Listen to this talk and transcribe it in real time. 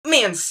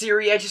Man,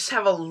 Siri, I just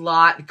have a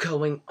lot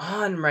going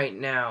on right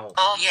now.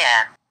 Oh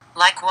yeah.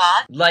 Like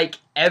what? Like,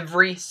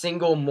 every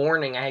single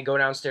morning I go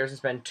downstairs and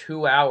spend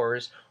 2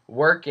 hours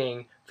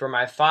working for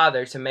my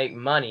father to make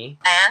money.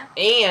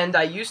 And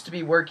I used to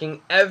be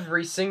working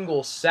every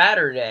single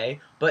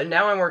Saturday, but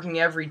now I'm working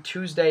every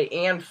Tuesday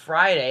and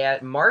Friday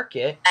at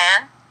market.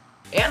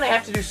 And I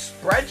have to do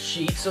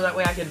spreadsheets so that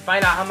way I can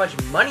find out how much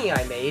money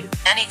I made.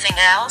 Anything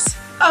else?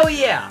 Oh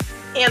yeah,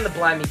 and the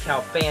Blimey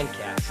Cow fan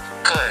cast.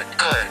 Good.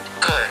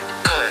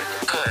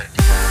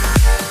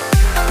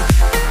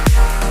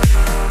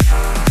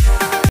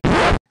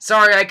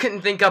 Sorry, I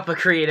couldn't think up a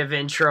creative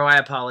intro. I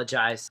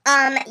apologize.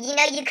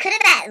 You could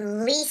have at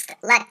least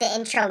let the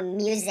intro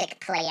music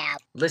play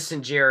out.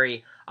 Listen,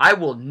 Jerry, I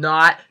will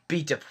not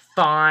be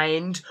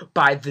defined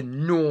by the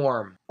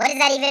norm. What does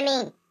that even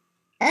mean?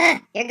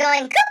 You're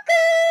going cuckoo!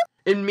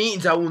 It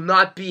means I will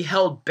not be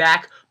held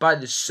back by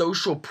the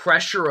social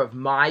pressure of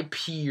my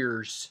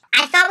peers.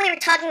 I thought we were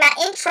talking about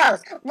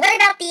intros. What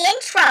about the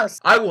intros?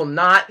 I will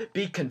not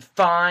be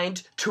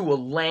confined to a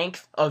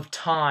length of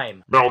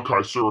time.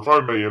 Malachi, sir, if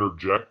I may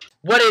interject.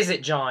 What is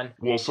it, John?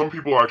 Well, some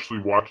people actually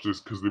watch this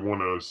because they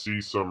want to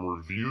see some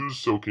reviews,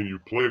 so can you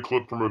play a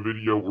clip from a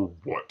video or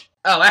what?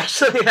 Oh,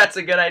 actually, that's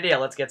a good idea.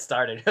 Let's get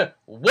started.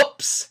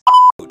 Whoops!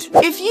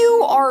 If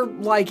you are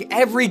like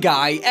every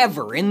guy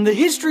ever in the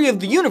history of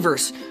the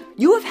universe,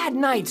 you have had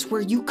nights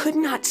where you could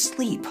not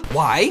sleep.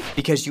 Why?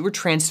 Because you were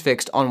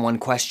transfixed on one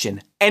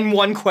question, and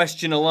one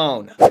question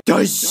alone.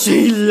 Does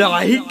she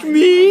like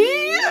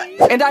me?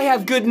 And I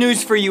have good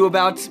news for you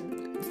about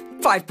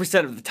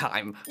 5% of the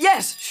time.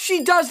 Yes,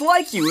 she does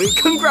like you,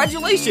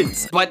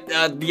 congratulations. But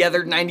the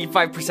other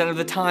 95% of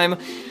the time,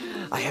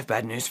 I have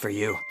bad news for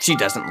you. She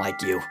doesn't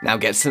like you. Now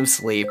get some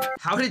sleep.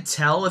 How to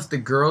tell if the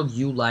girl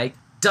you like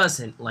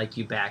doesn't like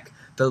you back.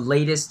 The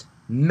latest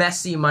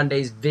Messy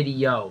Mondays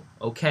video,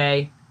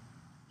 okay?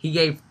 He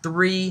gave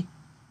 3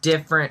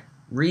 different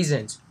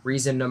reasons.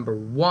 Reason number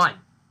 1.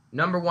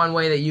 Number 1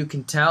 way that you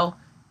can tell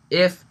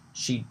if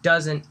she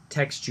doesn't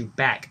text you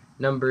back.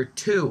 Number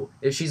 2,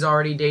 if she's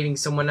already dating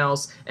someone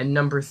else. And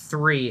number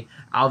 3,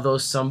 although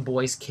some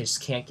boys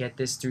just can't get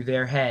this through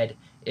their head,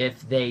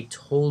 if they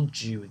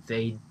told you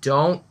they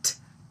don't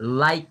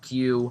like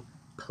you.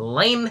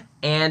 Plain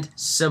and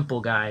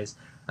simple, guys.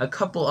 A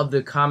couple of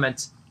the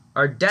comments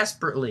are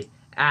desperately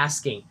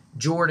asking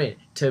Jordan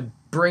to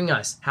bring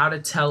us how to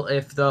tell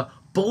if the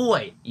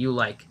boy you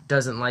like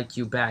doesn't like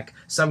you back.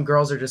 Some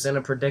girls are just in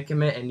a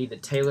predicament and need the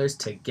tailors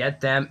to get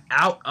them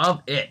out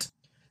of it.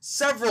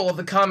 Several of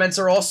the comments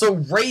are also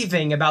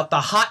raving about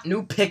the hot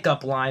new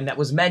pickup line that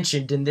was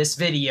mentioned in this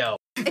video.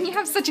 And you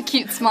have such a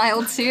cute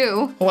smile,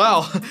 too.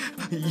 Wow,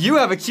 you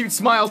have a cute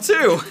smile,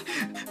 too.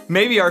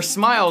 Maybe our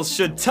smiles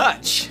should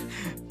touch.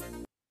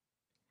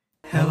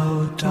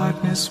 Hello,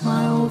 darkness,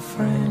 my old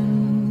friend.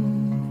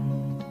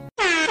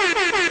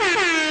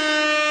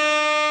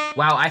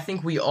 Wow, I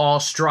think we all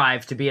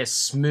strive to be as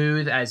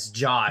smooth as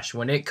Josh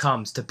when it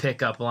comes to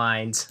pickup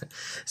lines.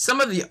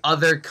 Some of the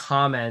other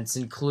comments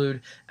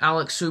include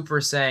Alex Super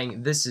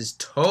saying, "This is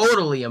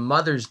totally a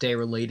Mother's Day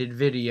related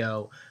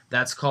video.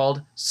 That's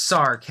called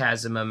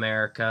Sarcasm,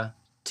 America."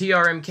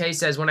 TRMK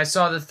says, "When I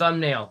saw the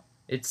thumbnail,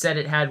 it said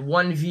it had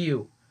 1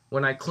 view.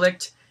 When I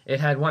clicked, it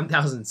had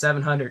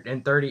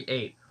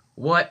 1,738.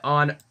 What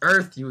on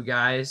earth, you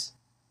guys?"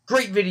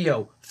 Great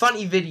video,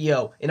 funny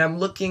video, and I'm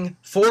looking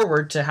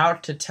forward to how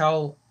to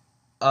tell,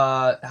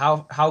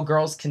 how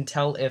girls can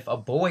tell if a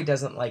boy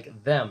doesn't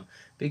like them,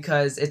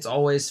 because it's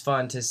always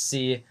fun to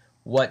see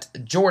what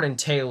Jordan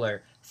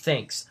Taylor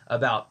thinks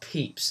about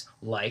peeps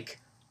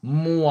like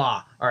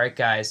moi. Alright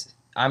guys,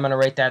 I'm gonna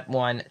rate that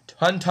one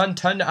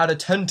 10 out of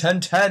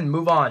 10.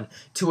 Move on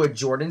to a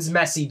Jordan's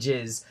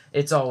Messages.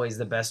 It's always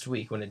the best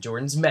week when a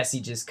Jordan's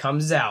Messages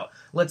comes out.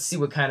 Let's see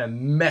what kind of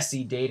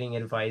messy dating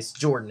advice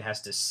Jordan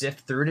has to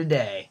sift through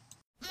today.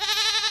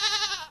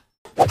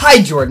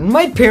 Hi Jordan,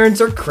 my parents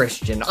are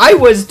Christian. I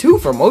was too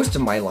for most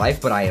of my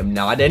life, but I am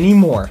not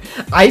anymore.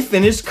 I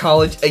finished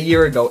college a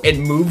year ago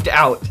and moved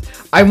out.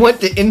 I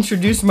want to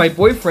introduce my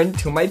boyfriend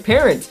to my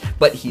parents,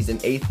 but he's an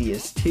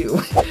atheist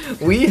too.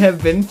 We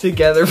have been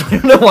together, I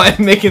don't know why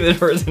I'm making this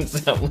person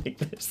sound like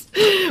this.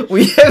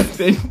 We have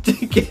been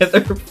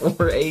together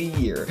for a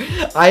year.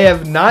 I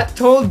have not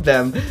told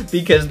them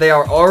because they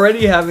are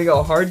already having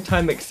a hard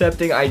time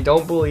accepting I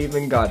don't believe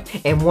in God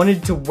and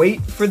wanted to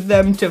wait for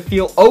them to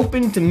feel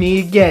open to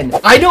me again.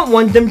 I don't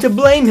want them to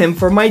blame him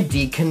for my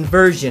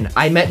deconversion.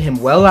 I met him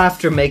well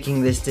after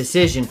making this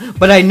decision,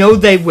 but I know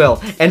they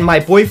will, and my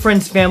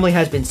boyfriend's family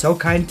has been so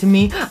kind to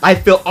me, I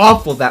feel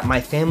awful that my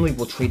family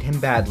will treat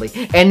him badly.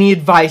 Any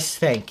advice?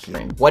 Thank you.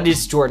 What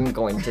is Jordan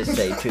going to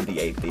say to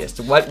the atheist?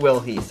 What will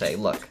he say?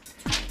 Look,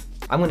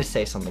 I'm going to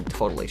say something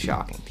totally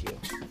shocking to you.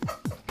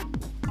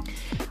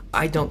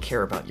 I don't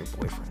care about your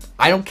boyfriend.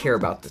 I don't care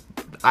about the...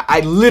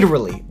 I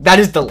literally, that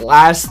is the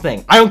last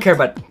thing. I don't care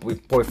about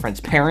boyfriend's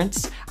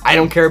parents. I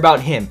don't care about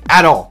him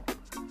at all.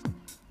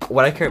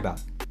 What I care about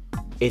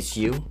is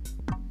you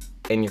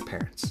and your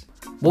parents.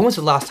 When was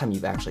the last time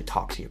you've actually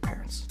talked to your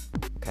parents?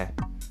 Okay?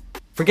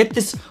 Forget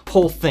this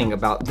whole thing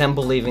about them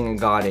believing in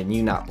God and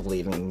you not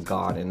believing in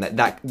God and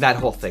that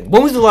whole thing.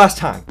 When was the last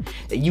time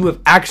that you have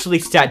actually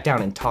sat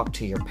down and talked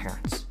to your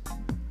parents?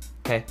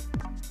 Okay?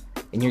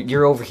 And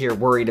you're over here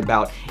worried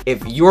about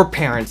if your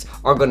parents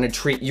are going to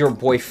treat your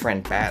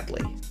boyfriend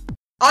badly.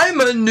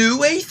 I'm a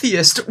new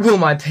atheist. Will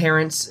my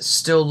parents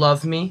still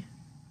love me?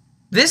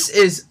 This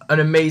is an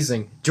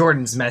amazing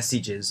Jordan's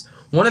Messages.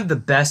 One of the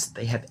best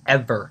they have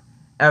ever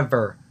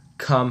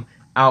come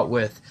out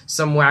with.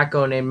 Some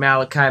wacko named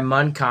Malachi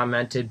Munn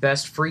commented,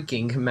 best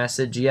freaking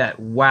message yet.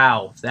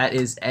 Wow, that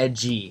is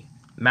edgy.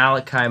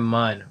 Malachi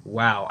Munn.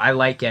 Wow, I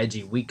like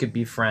edgy. We could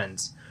be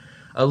friends.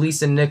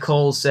 Elisa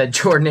Nicole said,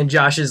 Jordan and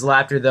Josh's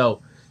laughter,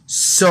 though,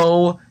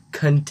 so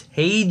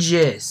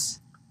contagious.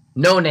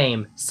 No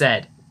Name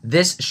said,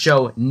 this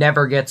show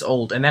never gets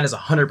old, and that is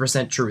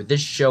 100% true.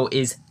 This show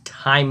is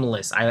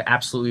timeless. I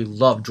absolutely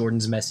love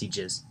Jordan's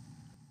Messages.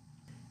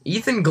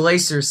 Ethan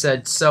Glacier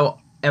said, so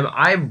am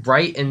I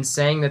right in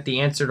saying that the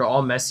answer to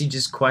all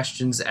Messages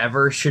questions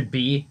ever should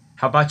be,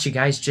 how about you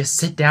guys just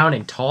sit down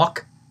and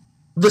talk?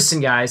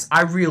 Listen, guys,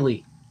 I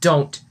really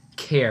don't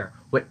care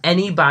what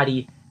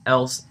anybody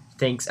else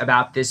thinks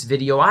about this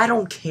video. I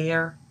don't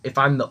care if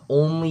I'm the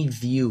only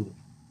view.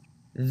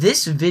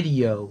 This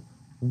video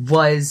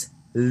was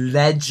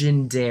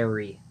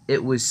legendary.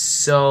 It was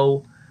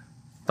so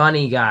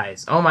funny,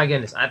 guys. Oh my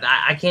goodness.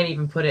 I can't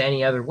even put it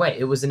any other way.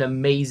 It was an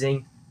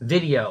amazing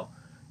video.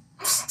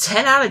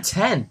 10 out of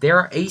 10.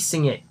 They're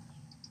acing it.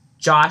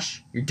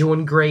 Josh, you're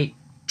doing great.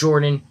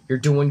 Jordan, you're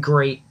doing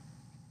great.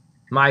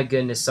 My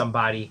goodness,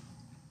 somebody.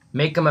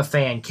 Make them a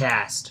fan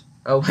cast.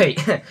 Oh,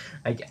 wait.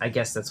 I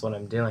guess that's what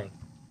I'm doing.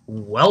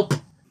 Welp.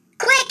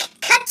 Quick,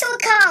 cut to a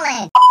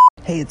call-in.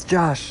 Hey, it's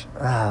Josh.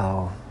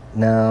 Oh,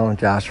 no,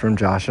 Josh from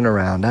Joshin'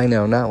 Around. I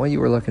know, not what you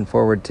were looking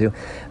forward to.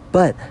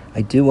 But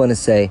I do want to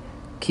say,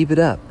 keep it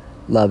up.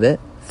 Love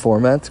it.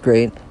 Format's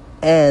great.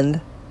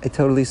 And I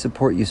totally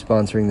support you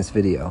sponsoring this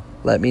video.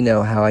 Let me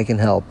know how I can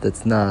help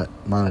that's not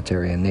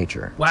monetary in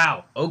nature.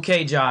 Wow.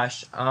 Okay,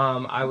 Josh.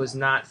 I was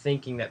not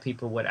thinking that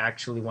people would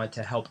actually want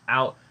to help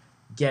out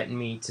getting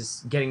me to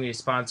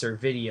sponsor a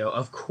video.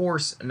 Of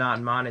course, not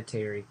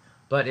monetary.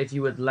 But if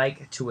you would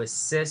like to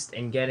assist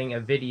in getting a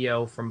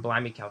video from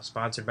Blimey Cow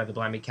sponsored by the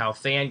Blimey Cow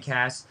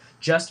Fancast,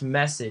 just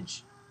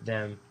message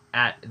them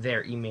at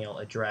their email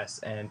address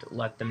and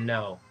let them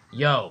know,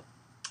 yo,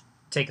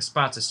 take a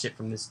sponsorship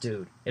from this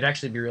dude. It'd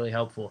actually be really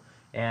helpful,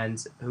 and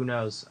who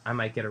knows, I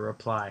might get a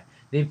reply.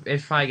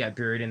 If I got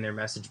buried in their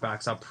message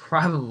box, I'll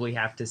probably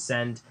have to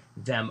send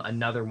them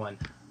another one.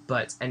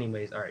 But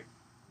anyways, alright,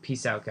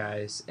 peace out,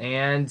 guys,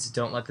 and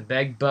don't let the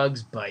bed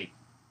bugs bite.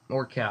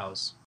 More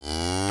cows.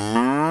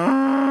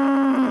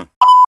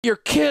 Your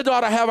kid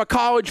ought to have a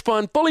college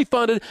fund fully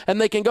funded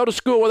and they can go to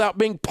school without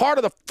being part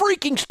of the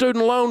freaking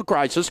student loan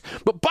crisis.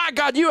 But by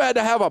God, you had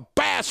to have a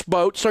bass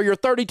boat so you're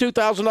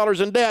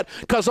 $32,000 in debt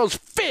because those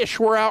fish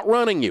were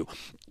outrunning you.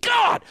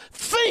 God,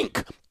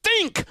 think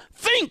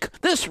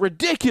this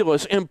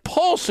ridiculous,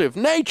 impulsive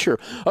nature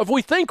of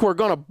we think we're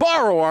going to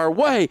borrow our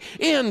way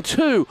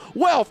into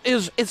wealth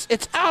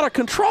it's out of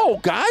control,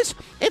 guys.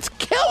 It's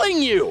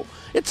killing you.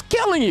 It's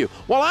killing you.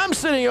 While I'm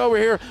sitting over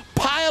here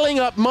piling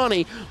up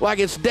money like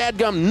it's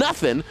dadgum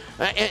nothing,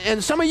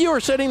 and some of you are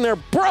sitting there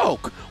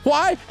broke.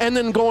 Why? And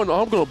then going,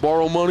 oh, I'm going to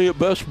borrow money at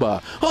Best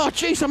Buy. Oh,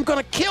 jeez, I'm going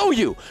to kill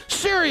you.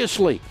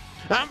 Seriously.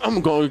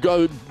 I'm going to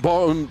go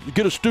borrow,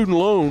 get a student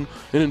loan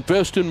and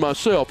invest in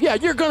myself. Yeah,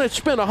 you're going to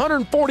spend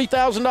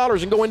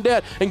 $140,000 and go in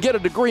debt and get a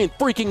degree in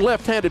freaking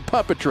left-handed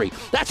puppetry.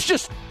 That's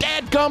just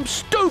dadgum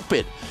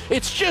stupid.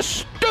 It's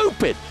just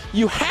stupid.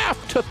 You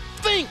have to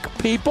think,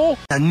 people.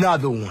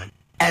 Another one.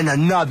 And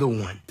another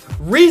one.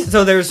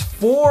 So there's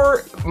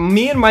four,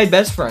 me and my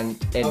best friend.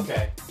 And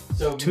Okay,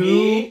 so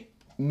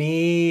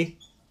me,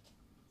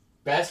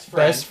 best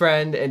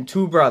friend, and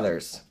two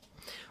brothers.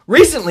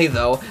 Recently,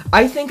 though,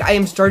 I think I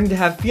am starting to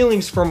have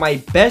feelings for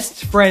my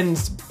best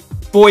friend's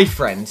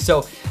boyfriend.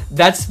 So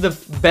that's the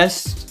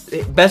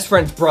best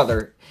friend's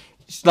brother,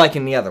 like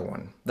in the other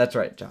one. That's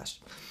right, Josh.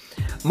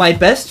 My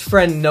best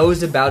friend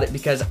knows about it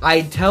because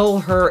I tell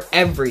her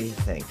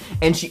everything,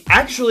 and she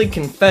actually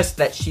confessed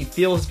that she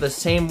feels the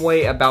same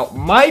way about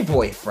my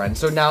boyfriend.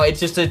 So now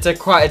it's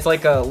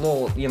like a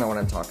little, you know what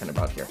I'm talking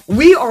about here.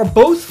 We are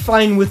both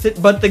fine with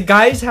it, but the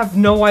guys have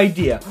no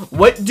idea.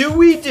 What do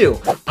we do?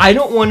 I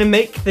don't want to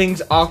make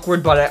things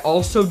awkward, but I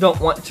also don't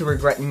want to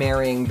regret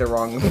marrying the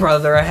wrong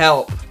brother.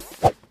 Help.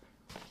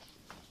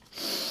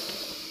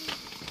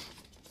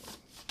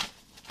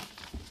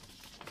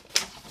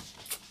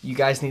 You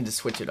guys need to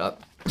switch it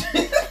up.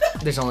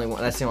 There's only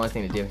one. That's the only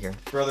thing to do here.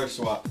 Brother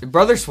Swap.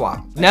 Brother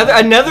Swap.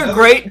 Another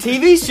great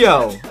TV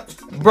show.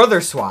 Brother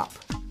Swap.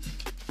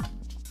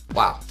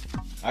 Wow.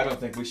 I don't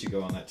think we should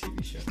go on that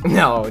TV show.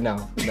 No.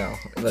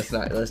 Let's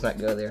not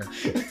go there.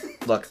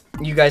 Look,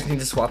 you guys need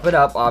to swap it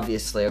up,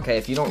 obviously, okay?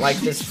 If you don't like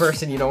this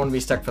person, you don't want to be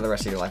stuck for the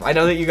rest of your life. I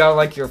know that you got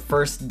like your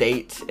first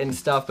date and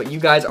stuff, but you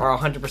guys are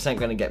 100%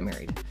 gonna get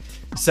married.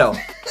 So,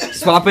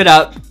 swap it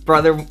up.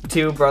 Brother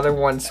 2, brother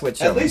 1,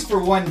 switch At over. least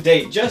for one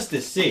date, just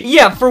to see.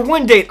 Yeah, for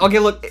one date. Okay,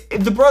 look,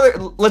 if the brother,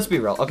 let's be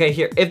real. Okay,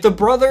 here, if the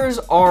brothers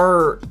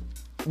are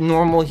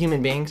normal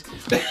human beings,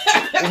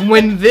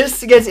 when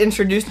this gets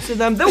introduced to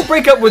them, they'll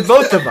break up with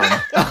both of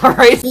them. All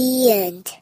right. The end.